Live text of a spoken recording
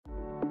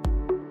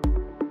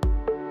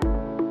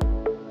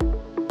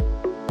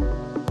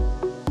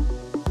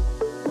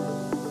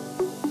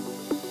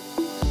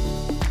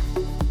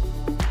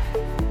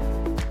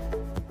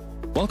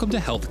Welcome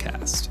to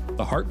HealthCast,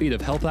 the heartbeat of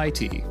health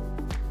IT.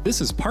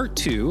 This is part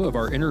 2 of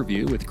our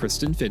interview with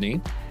Kristen Finney.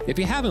 If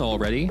you haven't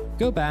already,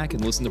 go back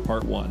and listen to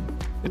part 1.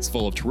 It's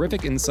full of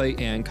terrific insight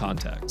and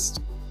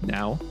context.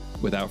 Now,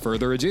 without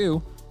further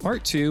ado,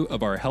 part 2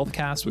 of our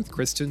HealthCast with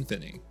Kristen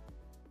Finney.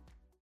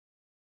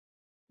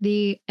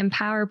 The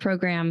Empower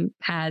program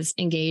has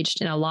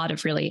engaged in a lot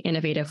of really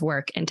innovative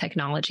work and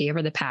technology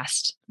over the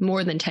past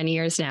more than 10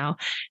 years now.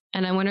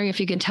 And I'm wondering if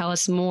you can tell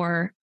us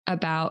more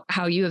about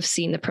how you have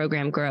seen the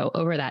program grow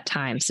over that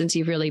time, since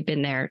you've really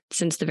been there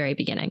since the very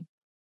beginning.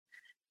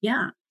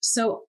 Yeah.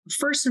 So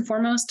first and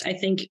foremost, I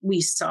think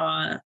we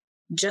saw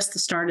just the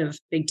start of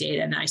big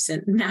data. And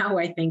now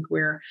I think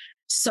we're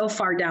so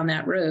far down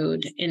that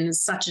road in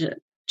such a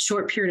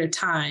short period of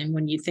time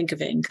when you think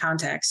of it in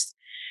context.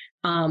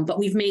 But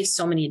we've made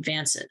so many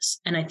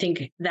advances. And I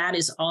think that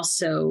is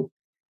also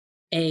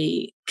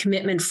a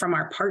commitment from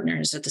our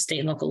partners at the state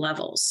and local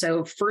levels.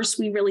 So first,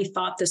 we really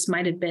thought this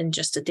might have been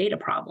just a data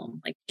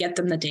problem, like get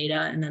them the data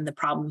and then the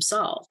problem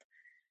solved.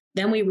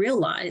 Then we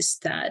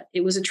realized that it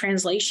was a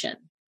translation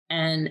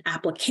and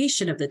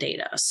application of the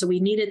data. So we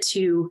needed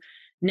to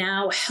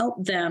now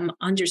help them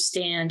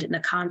understand in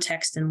the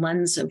context and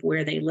lens of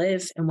where they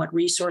live and what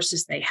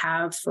resources they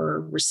have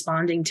for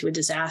responding to a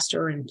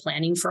disaster and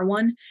planning for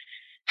one.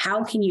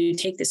 How can you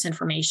take this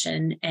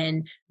information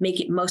and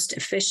make it most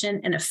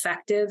efficient and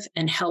effective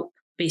and help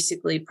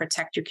basically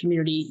protect your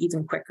community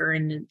even quicker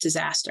in a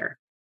disaster?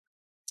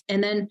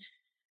 And then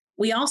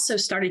we also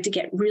started to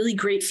get really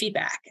great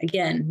feedback.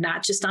 Again,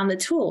 not just on the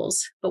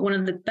tools, but one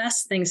of the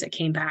best things that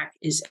came back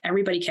is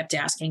everybody kept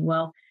asking,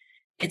 well,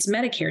 it's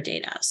Medicare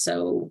data.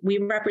 So we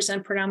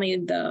represent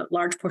predominantly the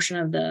large portion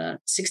of the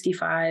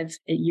 65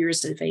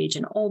 years of age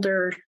and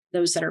older,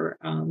 those that are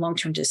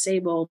long-term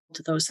disabled,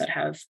 to those that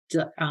have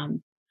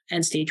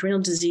end-stage renal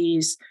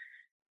disease,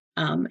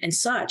 and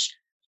such.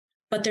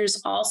 But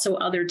there's also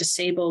other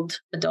disabled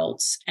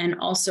adults and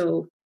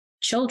also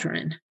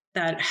children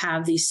that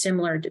have these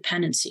similar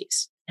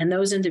dependencies. And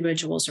those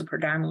individuals are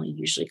predominantly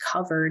usually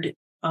covered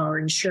or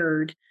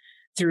insured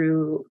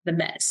through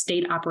the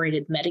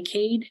state-operated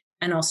Medicaid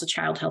and also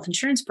child health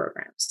insurance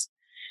programs.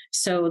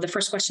 So the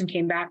first question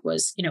came back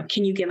was,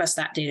 can you give us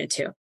that data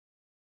too?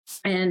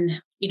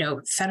 And,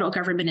 federal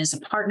government is a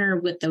partner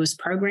with those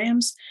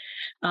programs.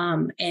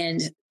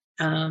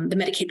 The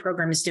Medicaid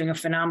program is doing a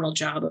phenomenal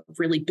job of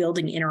really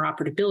building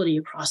interoperability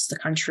across the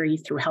country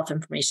through health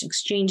information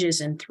exchanges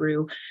and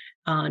through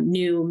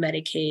new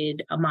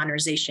Medicaid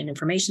modernization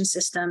information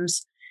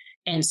systems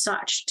and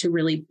such to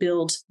really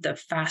build the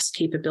fast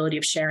capability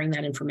of sharing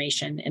that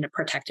information in a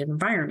protected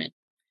environment.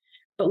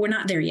 But we're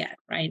not there yet,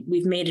 right?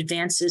 We've made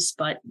advances,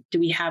 but do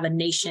we have a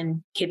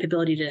nation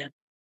capability to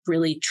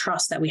really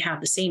trust that we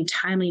have the same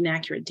timely and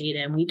accurate data?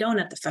 And we don't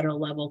at the federal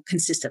level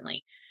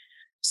consistently.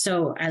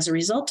 So as a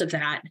result of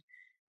that,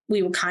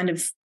 we were kind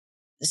of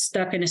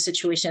stuck in a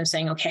situation of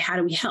saying, okay, how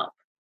do we help?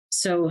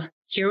 So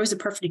here was a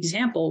perfect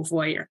example of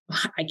what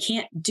I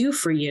can't do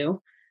for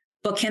you,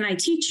 but can I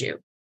teach you?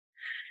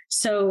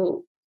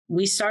 So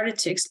we started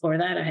to explore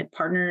that. I had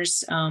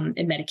partners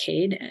in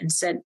Medicaid and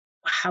said,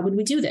 how would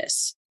we do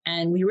this?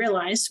 And we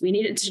realized we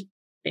needed to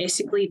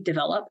basically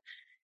develop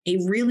a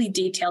really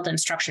detailed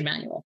instruction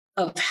manual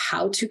of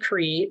how to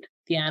create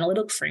the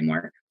analytical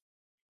framework.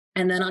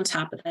 And then on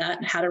top of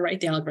that, how to write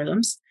the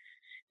algorithms,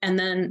 and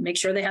then make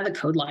sure they have the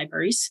code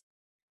libraries.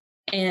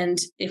 And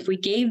if we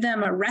gave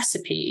them a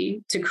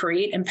recipe to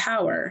create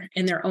Empower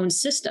in their own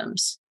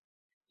systems,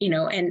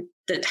 and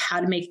how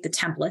to make the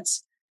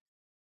templates,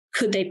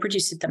 could they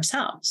produce it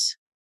themselves?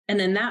 And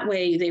then that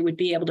way they would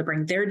be able to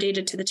bring their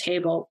data to the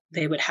table.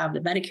 They would have the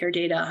Medicare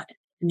data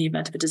in the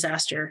event of a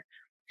disaster.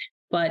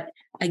 But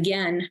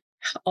again,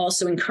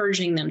 also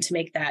encouraging them to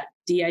make that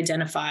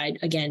de-identified,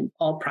 again,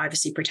 all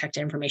privacy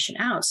protected information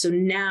out. So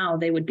now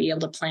they would be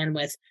able to plan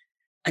with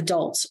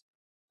adults,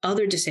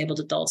 other disabled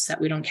adults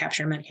that we don't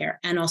capture in Medicare,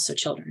 and also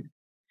children.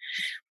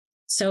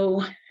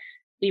 So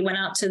we went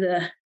out to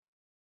the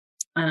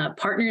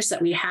partners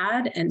that we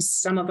had, and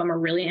some of them are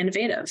really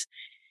innovative.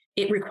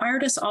 It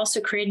required us also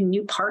creating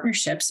new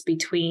partnerships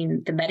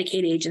between the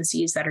Medicaid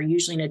agencies that are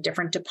usually in a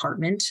different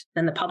department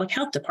than the public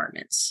health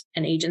departments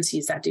and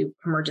agencies that do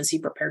emergency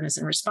preparedness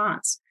and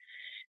response.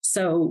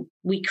 So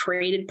we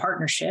created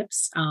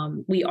partnerships.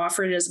 We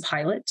offered it as a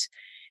pilot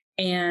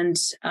and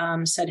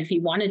said, if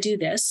you want to do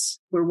this,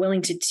 we're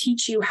willing to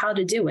teach you how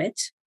to do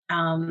it.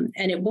 And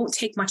it won't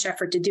take much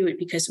effort to do it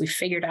because we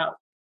figured out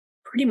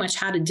pretty much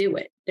how to do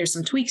it. There's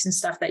some tweaks and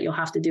stuff that you'll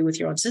have to do with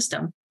your own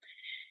system.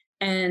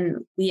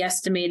 And we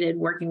estimated,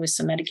 working with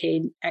some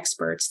Medicaid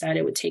experts, that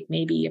it would take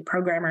maybe a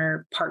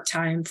programmer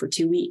part-time for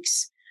 2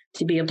 weeks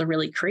to be able to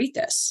really create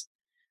this.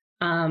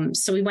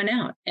 So we went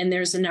out, and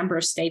there's a number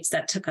of states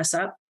that took us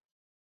up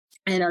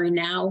and are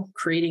now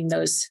creating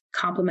those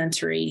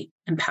complementary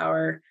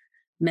Empower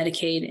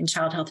Medicaid and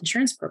child health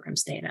insurance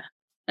programs data,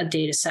 a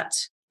data set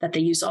that they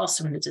use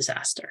also in a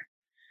disaster.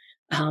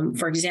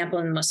 For example,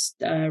 in the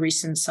most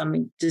recent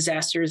some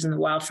disasters and the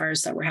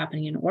wildfires that were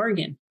happening in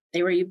Oregon,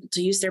 they were able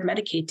to use their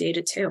Medicaid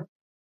data too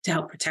to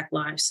help protect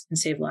lives and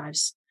save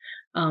lives.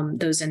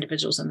 those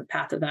individuals in the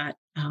path of that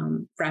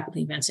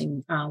rapidly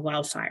advancing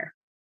wildfire.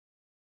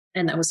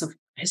 And that was of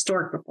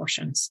historic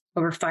proportions.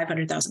 Over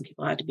 500,000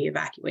 people had to be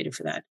evacuated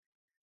for that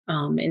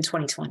in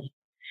 2020.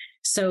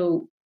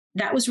 So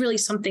that was really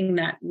something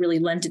that really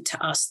lended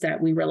to us that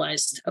we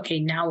realized, okay,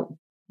 now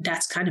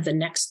that's kind of the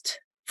next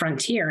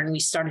frontier. And we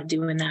started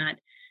doing that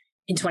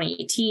in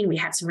 2018. We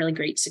had some really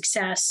great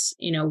success,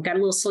 got a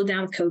little slowed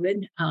down with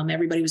COVID.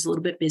 Everybody was a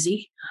little bit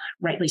busy,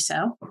 rightly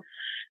so.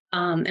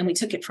 And we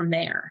took it from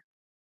there.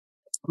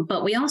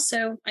 But we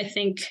also, I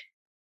think,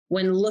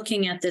 when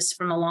looking at this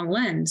from a long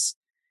lens,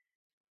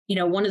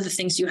 one of the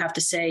things you have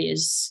to say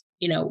is,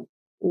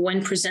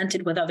 when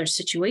presented with other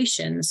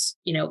situations,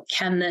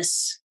 can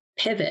this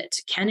pivot?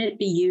 Can it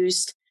be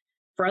used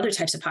for other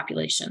types of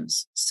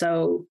populations?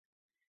 So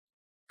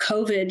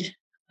COVID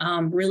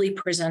really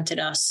presented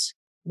us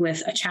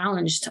with a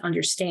challenge to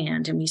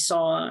understand. And we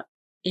saw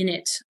in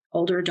it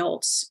older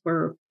adults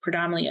were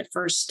predominantly at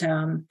first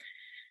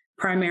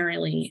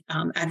primarily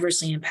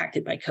adversely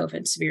impacted by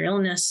COVID, severe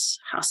illness,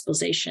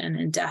 hospitalization,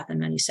 and death in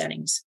many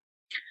settings.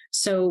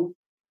 So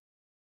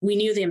we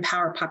knew the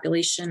empowered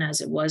population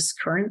as it was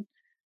current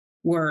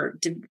were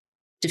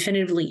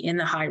definitively in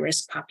the high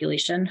risk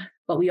population,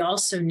 but we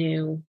also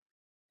knew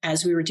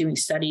as we were doing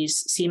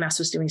studies, CMS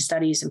was doing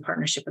studies in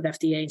partnership with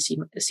FDA and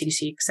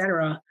CDC, et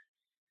cetera,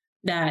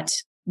 that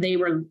they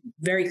were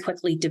very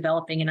quickly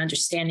developing an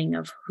understanding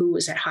of who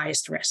was at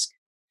highest risk.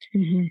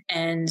 Mm-hmm.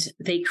 And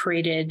they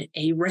created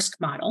a risk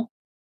model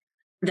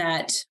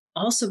that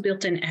also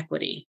built in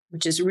equity,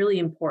 which is really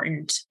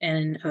important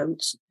and an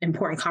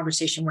important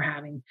conversation we're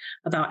having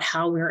about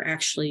how we're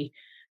actually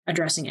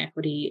addressing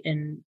equity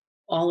in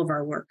all of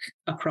our work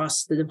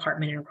across the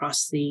department and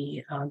across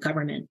the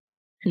government.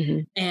 Mm-hmm.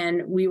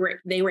 And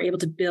they were able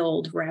to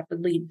build,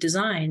 rapidly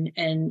design,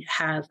 and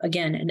have,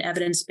 again, an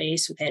evidence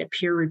base that had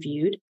peer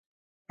reviewed,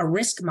 a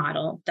risk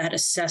model that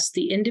assessed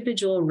the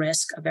individual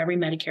risk of every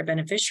Medicare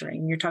beneficiary.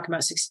 And you're talking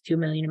about 62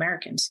 million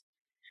Americans.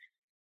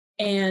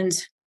 And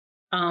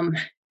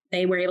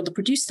they were able to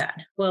produce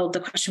that. Well,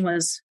 the question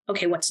was,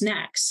 okay, what's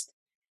next?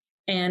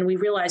 And we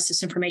realized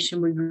this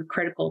information would be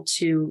critical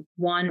to,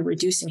 one,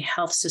 reducing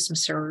health system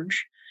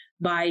surge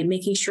by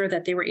making sure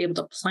that they were able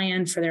to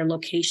plan for their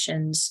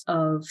locations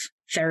of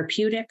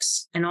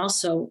therapeutics and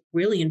also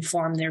really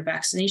inform their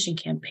vaccination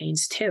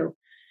campaigns too.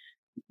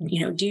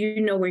 Do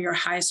you know where your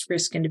highest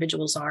risk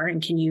individuals are?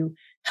 And can you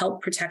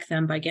help protect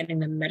them by getting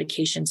them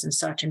medications and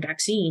such and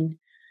vaccine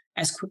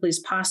as quickly as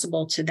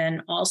possible to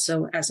then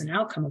also, as an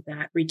outcome of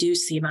that,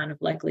 reduce the amount of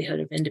likelihood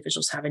of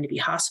individuals having to be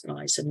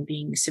hospitalized and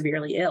being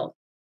severely ill,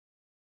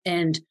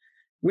 and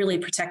really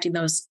protecting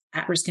those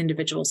at-risk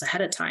individuals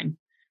ahead of time.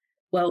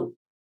 Well,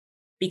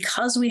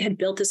 because we had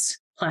built this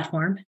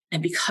platform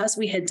and because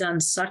we had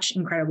done such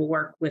incredible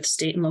work with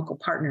state and local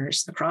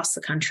partners across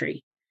the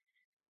country,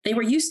 they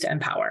were used to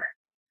Empower.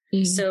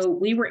 Mm-hmm. So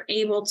we were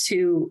able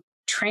to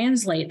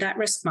translate that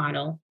risk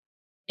model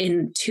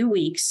in 2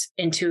 weeks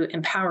into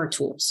Empower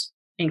tools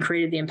and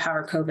created the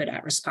Empower COVID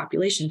at-risk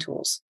population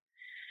tools.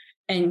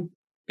 And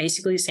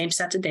basically the same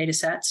sets of data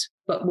sets,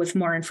 but with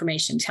more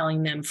information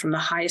telling them from the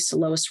highest to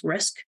lowest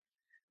risk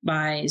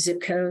by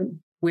zip code,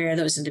 where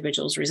those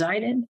individuals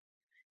resided,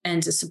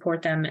 and to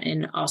support them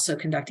in also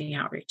conducting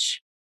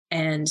outreach.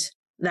 And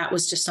that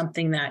was just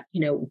something that,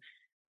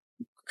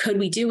 could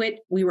we do it?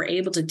 We were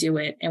able to do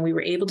it, and we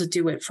were able to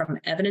do it from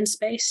evidence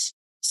base.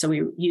 So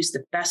we used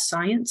the best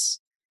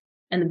science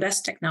and the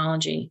best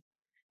technology,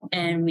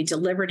 and we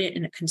delivered it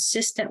in a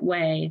consistent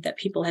way that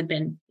people had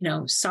been,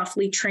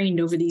 softly trained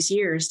over these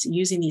years to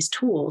using these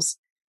tools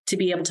to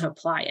be able to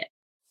apply it.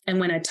 And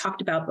when I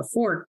talked about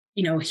before,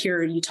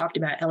 here you talked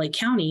about LA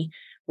County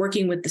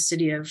working with the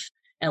city of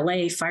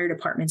LA fire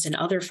departments and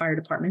other fire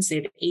departments. They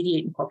have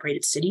 88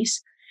 incorporated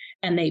cities,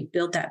 and they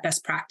built that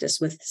best practice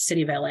with the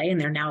city of LA,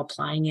 and they're now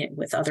applying it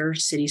with other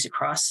cities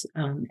across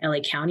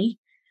LA County.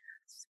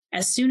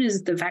 As soon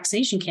as the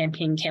vaccination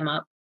campaign came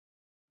up,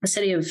 the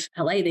city of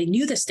LA, they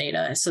knew this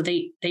data. So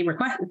they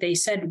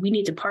said, we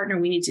need to partner.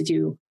 We're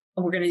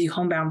going to do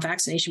homebound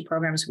vaccination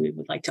programs. We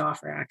would like to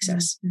offer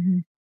access. Mm-hmm.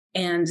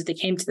 And they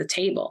came to the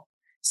table.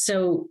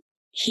 So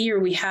here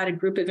we had a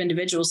group of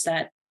individuals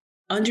that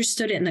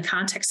understood it in the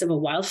context of a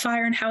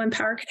wildfire and how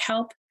Empower could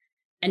help.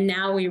 And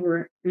now we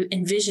were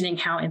envisioning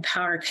how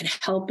Empower could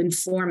help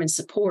inform and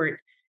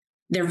support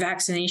their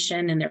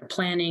vaccination and their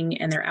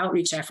planning and their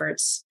outreach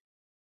efforts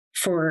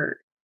for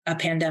a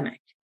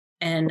pandemic.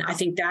 And I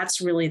think that's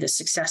really the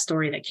success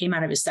story that came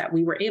out of it, is that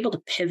we were able to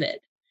pivot.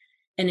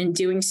 And in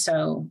doing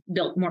so,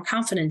 built more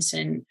confidence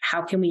in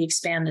how can we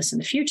expand this in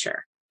the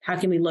future? How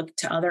can we look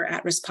to other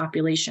at-risk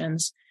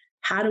populations?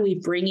 How do we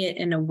bring it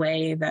in a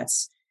way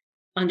that's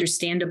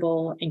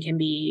understandable and can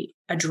be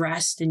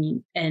addressed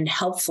and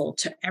helpful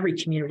to every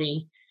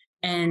community,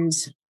 and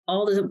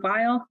all the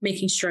while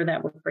making sure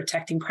that we're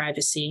protecting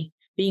privacy,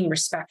 being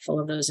respectful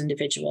of those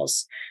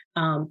individuals,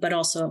 but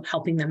also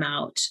helping them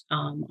out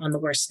on the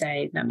worst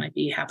day that might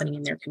be happening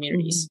in their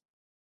communities.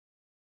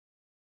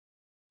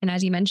 And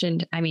as you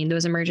mentioned,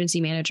 those emergency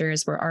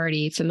managers were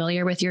already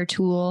familiar with your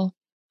tool.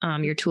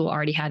 your tool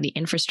already had the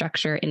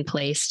infrastructure in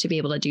place to be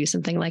able to do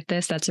something like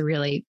this. That's a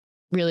really,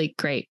 really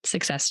great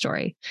success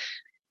story.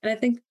 And I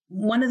think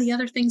one of the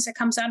other things that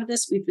comes out of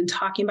this, we've been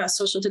talking about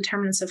social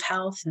determinants of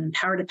health, and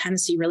power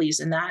dependency really is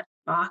in that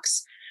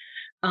box.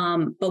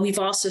 But we've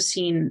also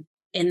seen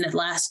in the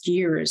last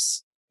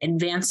years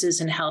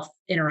advances in health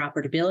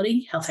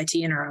interoperability, health IT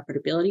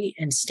interoperability,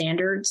 and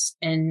standards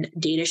and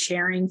data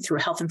sharing through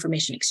health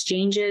information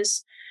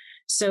exchanges.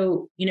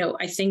 So,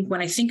 I think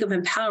when I think of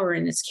Empower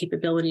and its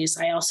capabilities,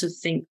 I also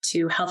think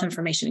to health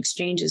information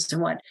exchanges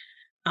and what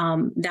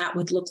that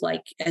would look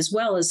like, as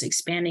well as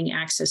expanding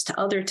access to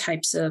other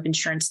types of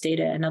insurance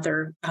data and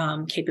other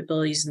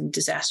capabilities and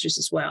disasters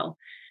as well.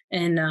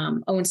 And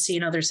ONC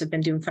and others have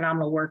been doing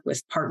phenomenal work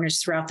with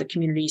partners throughout the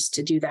communities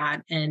to do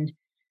that. And,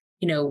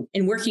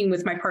 in working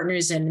with my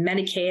partners in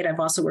Medicaid, I've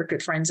also worked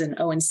with friends in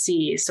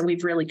ONC. So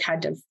we've really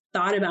kind of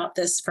thought about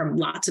this from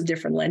lots of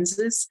different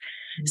lenses.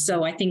 Mm-hmm.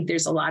 So I think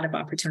there's a lot of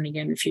opportunity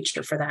in the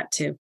future for that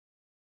too.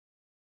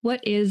 What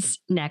is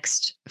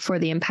next for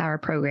the Empower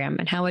program,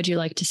 and how would you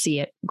like to see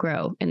it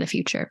grow in the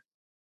future?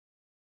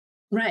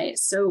 Right.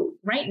 So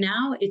right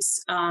now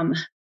it's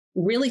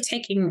really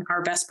taking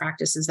our best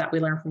practices that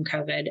we learned from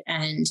COVID,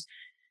 and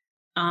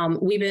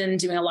we've been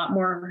doing a lot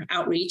more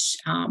outreach.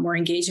 We're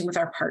engaging with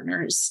our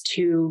partners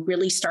to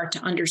really start to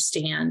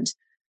understand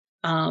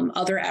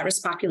other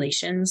at-risk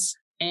populations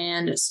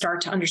and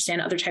start to understand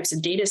other types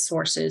of data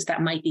sources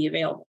that might be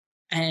available.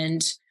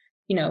 And,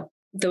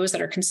 those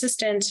that are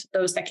consistent,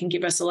 those that can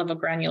give us a level of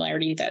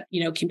granularity that,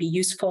 can be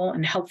useful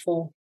and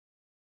helpful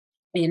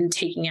in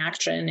taking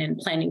action and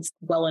planning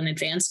well in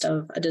advance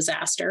of a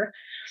disaster.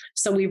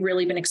 So we've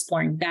really been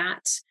exploring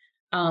that.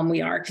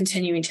 We are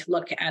continuing to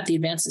look at the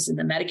advances in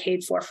the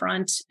Medicaid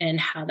forefront and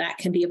how that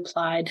can be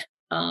applied.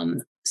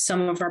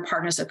 Some of our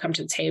partners have come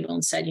to the table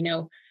and said,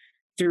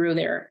 through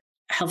their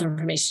health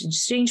information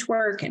exchange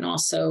work and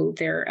also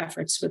their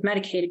efforts with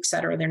Medicaid, et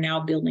cetera, they're now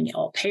building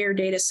all payer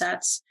data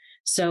sets.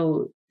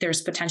 So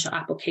there's potential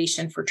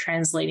application for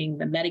translating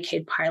the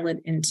Medicaid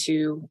pilot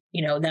into,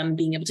 them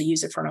being able to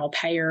use it for an all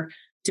payer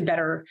to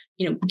better,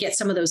 get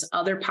some of those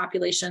other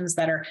populations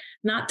that are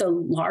not the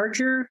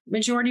larger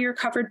majority are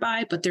covered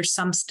by, but there's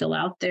some still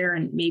out there,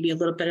 and maybe a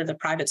little bit of the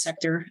private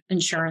sector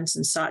insurance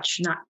and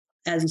such, not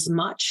as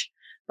much,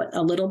 but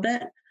a little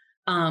bit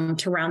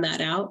to round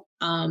that out.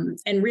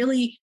 And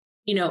really,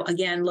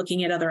 again,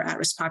 looking at other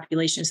at-risk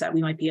populations that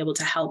we might be able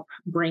to help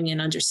bring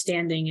in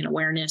understanding and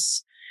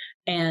awareness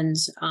and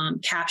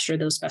capture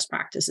those best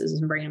practices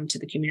and bring them to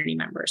the community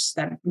members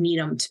that need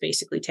them to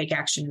basically take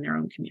action in their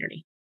own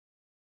community.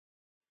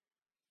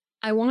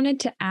 I wanted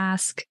to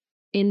ask,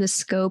 in the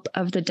scope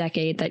of the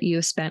decade that you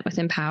have spent with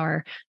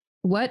Empower,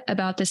 what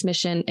about this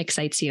mission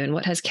excites you, and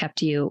what has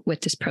kept you with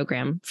this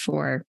program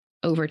for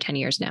over 10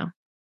 years now?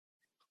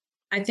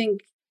 I think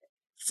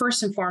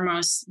first and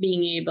foremost,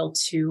 being able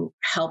to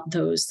help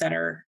those that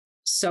are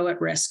so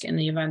at risk in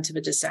the event of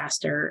a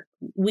disaster.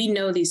 We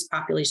know these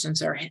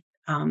populations are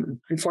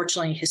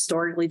unfortunately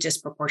historically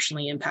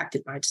disproportionately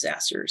impacted by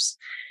disasters.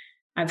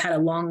 I've had a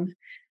long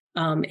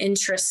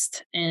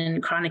interest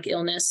in chronic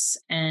illness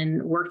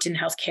and worked in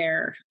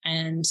healthcare,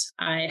 and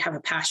I have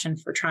a passion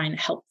for trying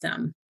to help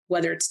them,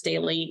 whether it's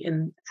daily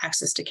in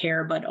access to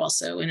care, but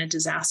also in a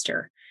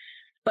disaster.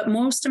 But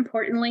most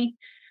importantly,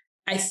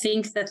 I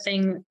think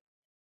the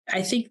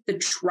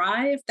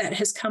drive that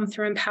has come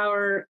through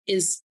Empower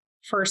is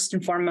first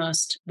and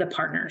foremost the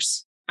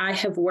partners. I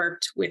have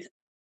worked with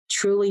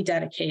truly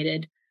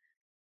dedicated,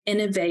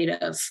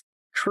 innovative,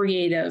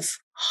 creative,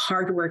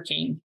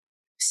 hardworking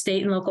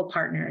state and local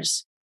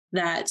partners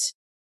that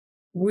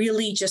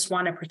really just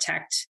want to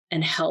protect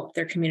and help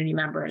their community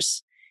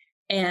members.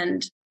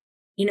 And,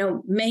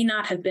 may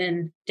not have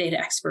been data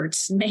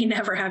experts, may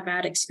never have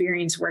had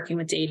experience working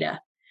with data,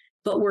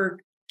 but were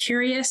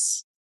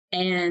curious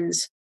and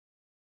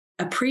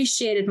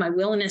appreciated my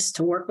willingness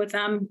to work with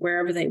them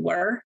wherever they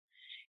were.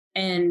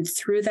 And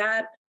through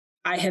that,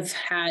 I have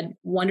had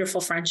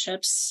wonderful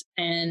friendships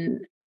and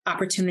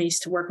opportunities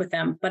to work with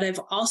them, but I've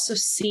also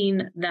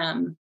seen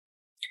them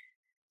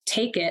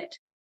take it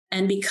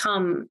and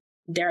become,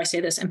 dare I say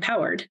this,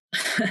 empowered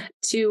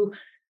to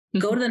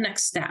go to the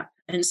next step.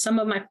 And some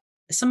of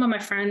my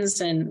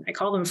friends, and I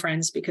call them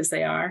friends because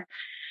they are,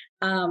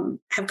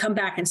 have come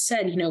back and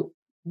said,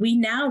 we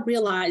now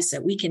realize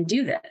that we can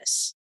do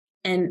this.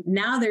 And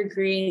now they're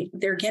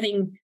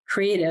getting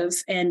creative,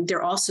 and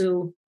they're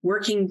also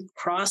working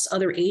across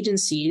other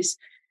agencies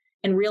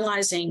and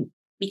realizing,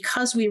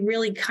 because we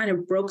really kind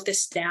of broke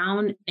this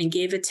down and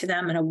gave it to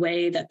them in a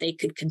way that they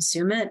could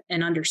consume it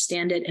and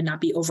understand it and not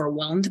be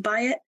overwhelmed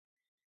by it,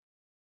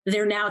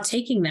 they're now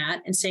taking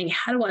that and saying,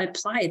 how do I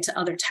apply it to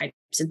other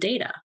types of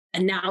data?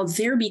 And now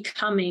they're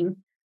becoming,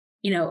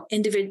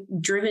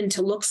 driven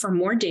to look for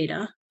more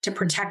data to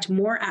protect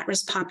more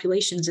at-risk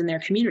populations in their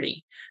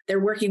community. They're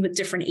working with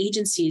different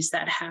agencies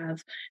that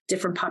have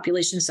different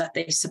populations that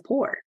they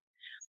support.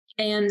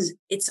 And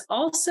it's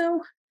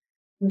also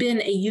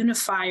been a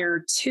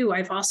unifier too.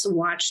 I've also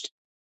watched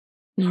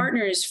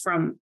partners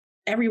from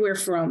everywhere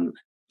from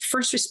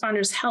first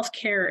responders,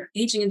 healthcare,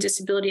 aging and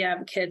disability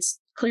advocates,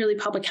 clearly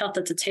public health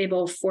at the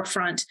table,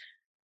 forefront,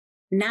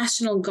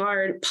 National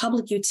Guard,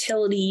 public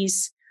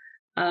utilities,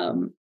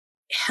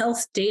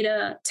 health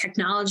data,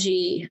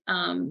 technology,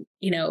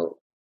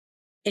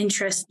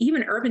 interest,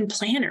 even urban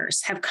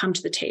planners have come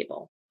to the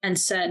table and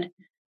said,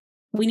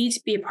 we need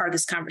to be a part of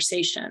this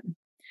conversation.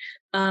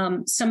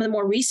 Some of the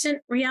more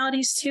recent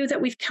realities too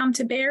that we've come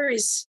to bear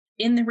is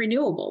in the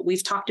renewable.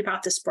 We've talked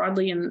about this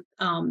broadly in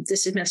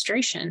this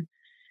administration,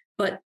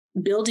 but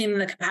building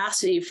the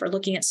capacity for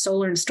looking at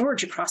solar and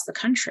storage across the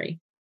country.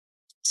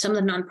 Some of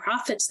the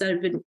nonprofits that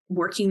have been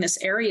working this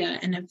area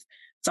and have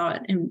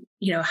thought, and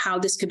how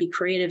this could be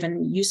creative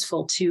and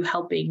useful to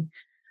helping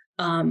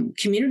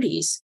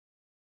communities,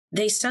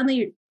 they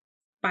suddenly,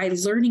 by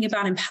learning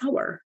about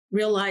Empower,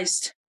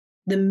 realized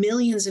the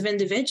millions of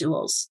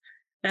individuals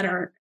that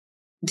are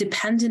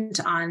dependent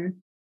on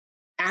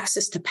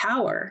access to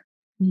power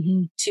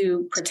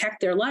to protect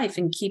their life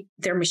and keep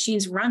their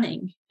machines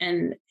running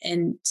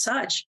and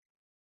such.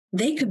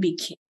 They could be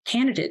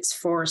candidates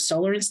for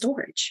solar and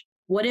storage.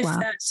 What if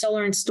that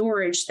solar and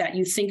storage that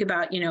you think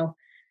about,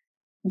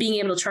 being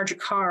able to charge a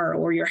car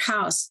or your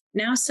house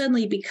now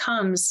suddenly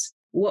becomes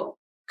what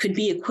could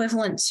be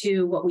equivalent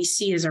to what we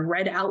see as a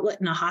red outlet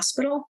in a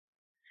hospital,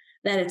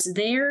 that it's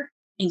there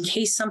in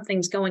case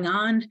something's going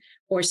on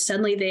or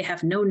suddenly they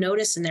have no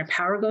notice and their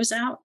power goes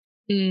out.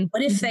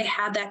 What if they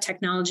had that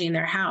technology in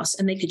their house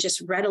and they could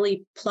just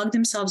readily plug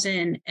themselves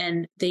in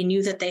and they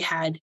knew that they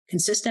had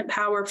consistent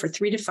power for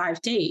 3 to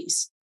 5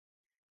 days?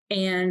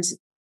 And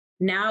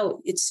now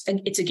it's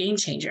a game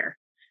changer.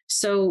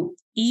 So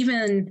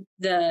even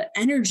the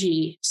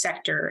energy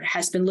sector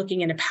has been looking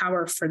into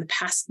power for the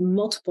past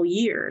multiple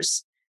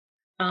years,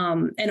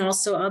 and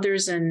also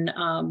others in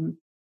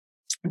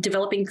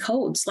developing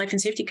codes, life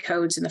and safety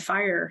codes in the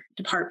fire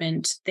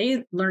department.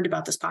 They learned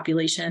about this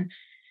population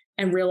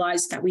and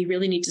realized that we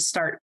really need to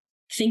start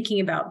thinking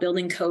about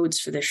building codes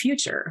for the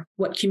future,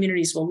 what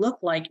communities will look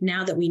like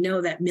now that we know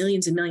that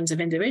millions and millions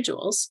of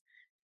individuals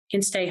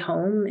can stay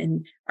home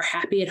and are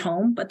happy at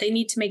home, but they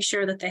need to make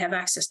sure that they have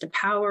access to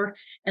power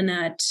and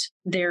that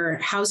their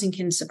housing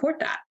can support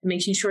that,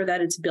 making sure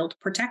that it's built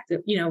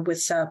protective,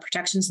 with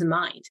protections in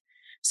mind.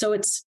 So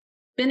it's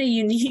been a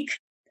unique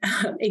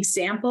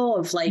example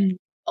of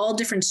all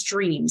different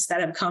streams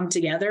that have come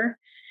together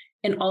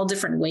in all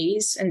different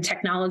ways, and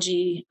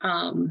technology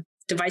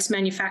device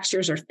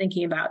manufacturers are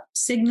thinking about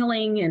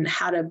signaling and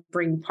how to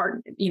bring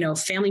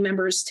family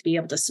members to be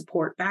able to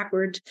support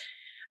backward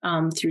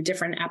through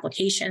different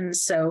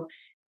applications. So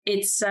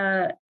it's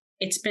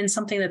been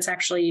something that's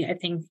actually, I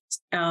think,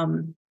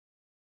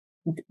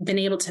 been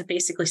able to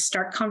basically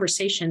start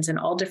conversations in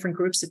all different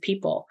groups of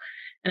people.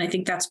 And I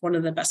think that's one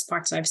of the best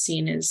parts I've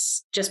seen,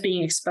 is just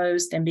being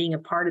exposed and being a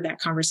part of that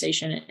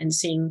conversation and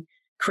seeing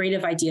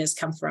creative ideas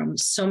come from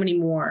so many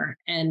more,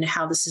 and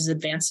how this is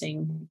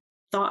advancing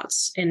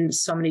thoughts in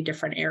so many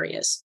different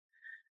areas,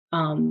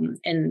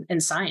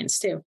 and science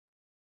too.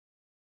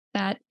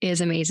 That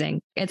is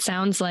amazing. It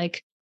sounds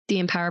like the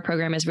Empower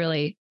program is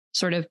really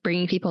sort of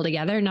bringing people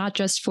together, not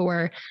just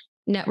for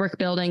network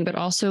building, but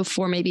also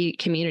for maybe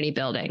community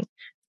building.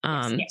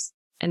 Yes.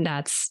 And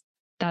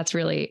that's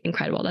really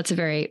incredible. That's a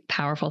very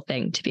powerful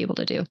thing to be able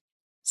to do.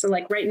 So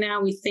right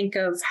now we think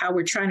of how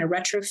we're trying to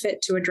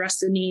retrofit to address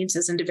the needs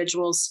as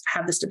individuals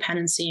have this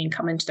dependency and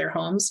come into their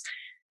homes.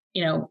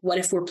 What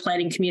if we're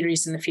planning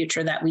communities in the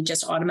future that we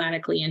just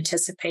automatically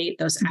anticipate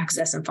those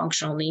access and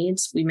functional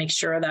needs? We make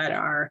sure that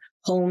our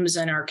homes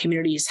and our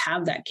communities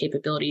have that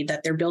capability,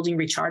 that they're building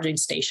recharging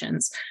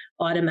stations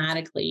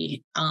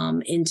automatically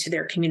into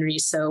their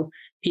communities, so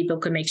people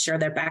can make sure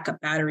their backup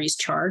batteries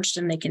charged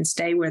and they can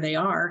stay where they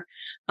are,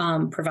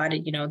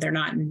 provided, they're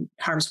not in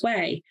harm's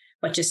way,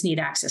 but just need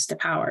access to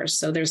power.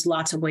 So there's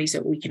lots of ways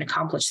that we can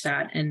accomplish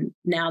that. And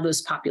now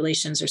those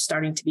populations are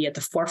starting to be at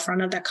the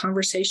forefront of that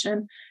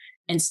conversation,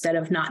 instead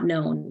of not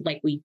known,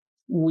 like we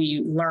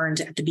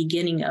learned at the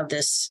beginning of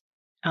this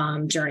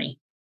journey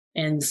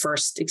and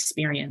first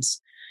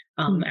experience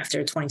after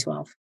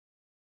 2012.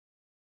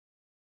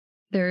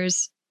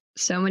 There's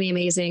so many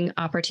amazing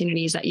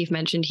opportunities that you've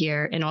mentioned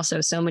here, and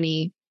also so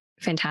many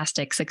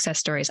fantastic success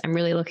stories. I'm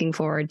really looking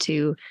forward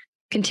to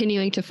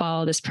continuing to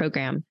follow this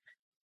program.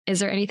 Is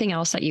there anything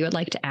else that you would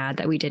like to add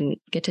that we didn't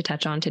get to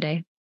touch on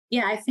today?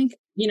 Yeah, I think,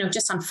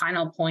 just on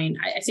final point,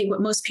 I think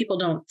what most people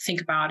don't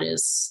think about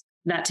is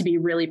that to be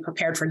really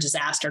prepared for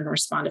disaster and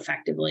respond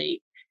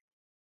effectively,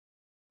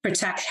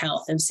 protect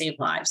health and save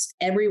lives,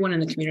 everyone in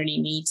the community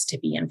needs to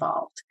be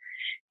involved.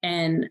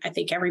 And I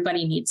think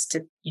everybody needs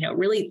to,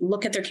 really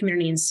look at their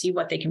community and see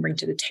what they can bring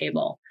to the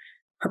table.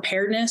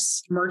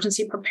 Preparedness,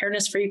 emergency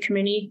preparedness for your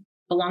community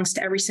belongs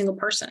to every single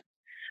person.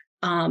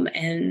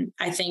 And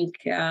I think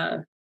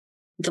the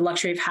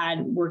luxury I've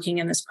had working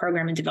in this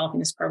program and developing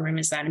this program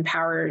is that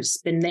Empower has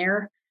been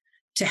there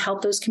to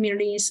help those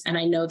communities. And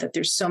I know that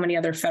there's so many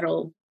other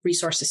federal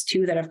resources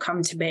too that have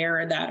come to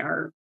bear that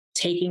are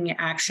taking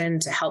action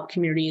to help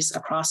communities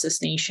across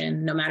this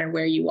nation, no matter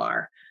where you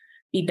are,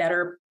 be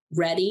better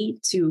ready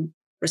to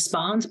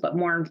respond, but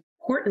more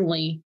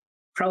importantly,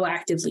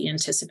 proactively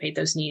anticipate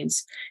those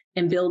needs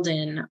and build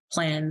in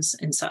plans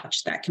and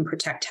such that can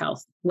protect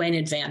health way in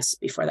advance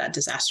before that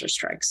disaster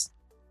strikes.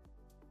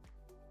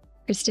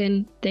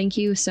 Kristen, thank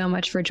you so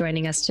much for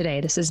joining us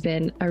today. This has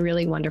been a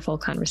really wonderful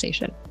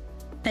conversation.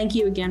 Thank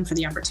you again for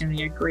the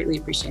opportunity. I greatly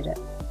appreciate it.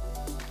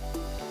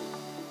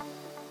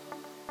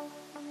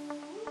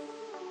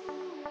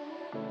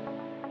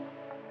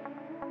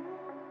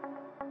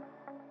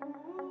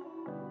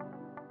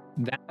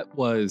 That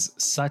was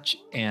such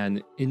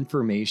an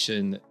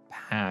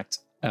information-packed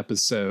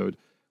episode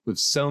with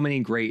so many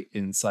great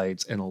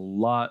insights and a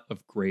lot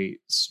of great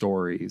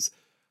stories.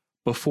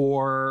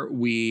 Before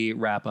we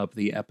wrap up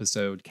the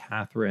episode,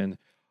 Catherine,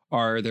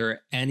 are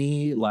there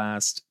any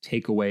last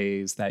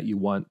takeaways that you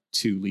want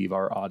to leave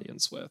our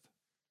audience with?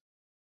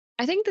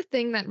 I think the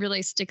thing that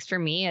really sticks for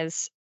me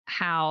is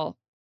how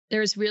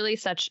there's really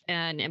such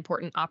an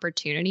important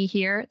opportunity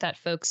here that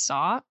folks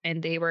saw,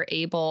 and they were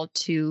able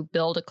to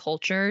build a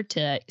culture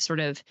to sort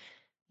of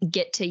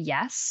get to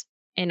yes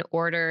in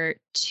order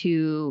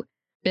to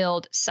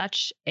build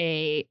such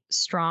a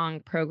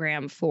strong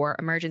program for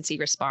emergency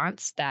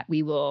response that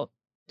the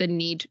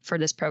need for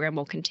this program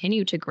will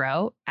continue to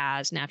grow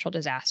as natural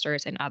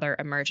disasters and other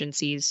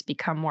emergencies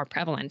become more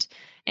prevalent.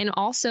 And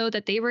also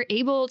that they were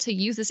able to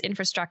use this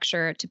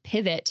infrastructure to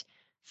pivot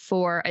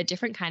for a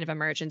different kind of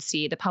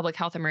emergency, the public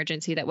health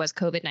emergency that was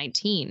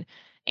COVID-19.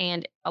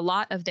 And a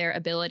lot of their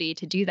ability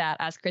to do that,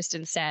 as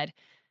Kristen said,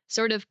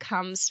 sort of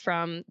comes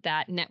from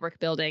that network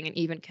building and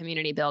even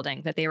community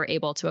building that they were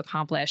able to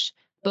accomplish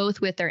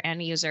both with their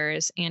end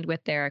users and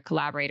with their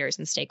collaborators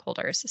and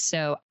stakeholders.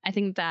 So I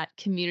think that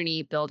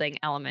community building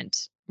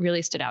element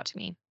really stood out to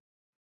me.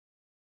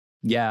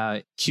 Yeah,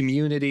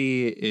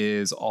 community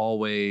is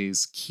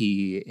always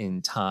key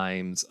in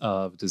times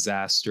of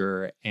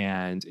disaster,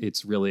 and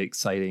it's really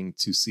exciting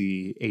to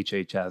see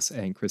HHS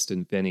and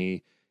Kristen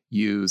Finney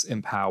use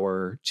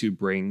Empower to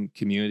bring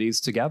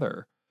communities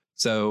together.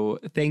 So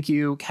thank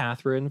you,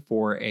 Catherine,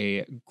 for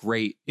a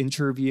great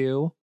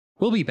interview.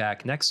 We'll be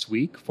back next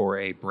week for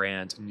a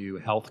brand new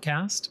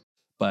HealthCast.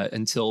 But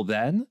until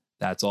then,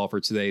 that's all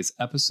for today's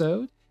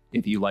episode.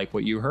 If you like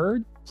what you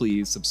heard,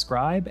 please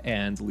subscribe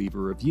and leave a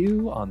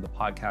review on the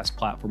podcast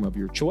platform of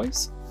your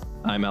choice.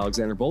 I'm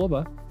Alexander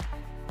Bulova.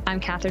 I'm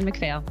Catherine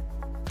McPhail.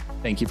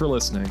 Thank you for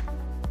listening.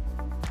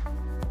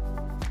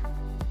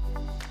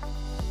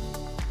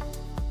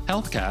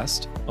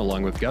 HealthCast,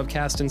 along with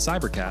GovCast and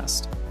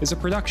Cybercast, is a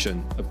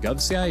production of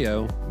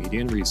GovCIO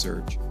Media and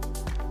Research.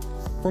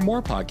 For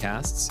more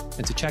podcasts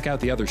and to check out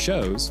the other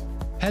shows,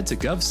 head to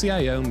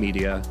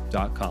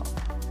govciomedia.com.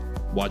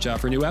 Watch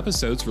out for new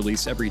episodes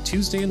released every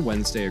Tuesday and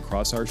Wednesday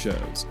across our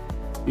shows.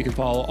 You can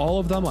follow all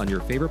of them on your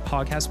favorite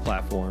podcast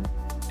platform.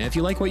 And if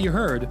you like what you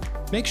heard,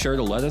 make sure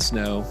to let us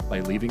know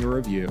by leaving a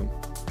review.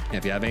 And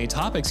if you have any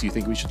topics you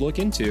think we should look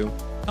into,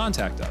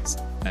 contact us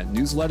at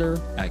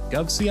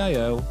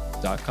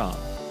newsletter@govcio.com.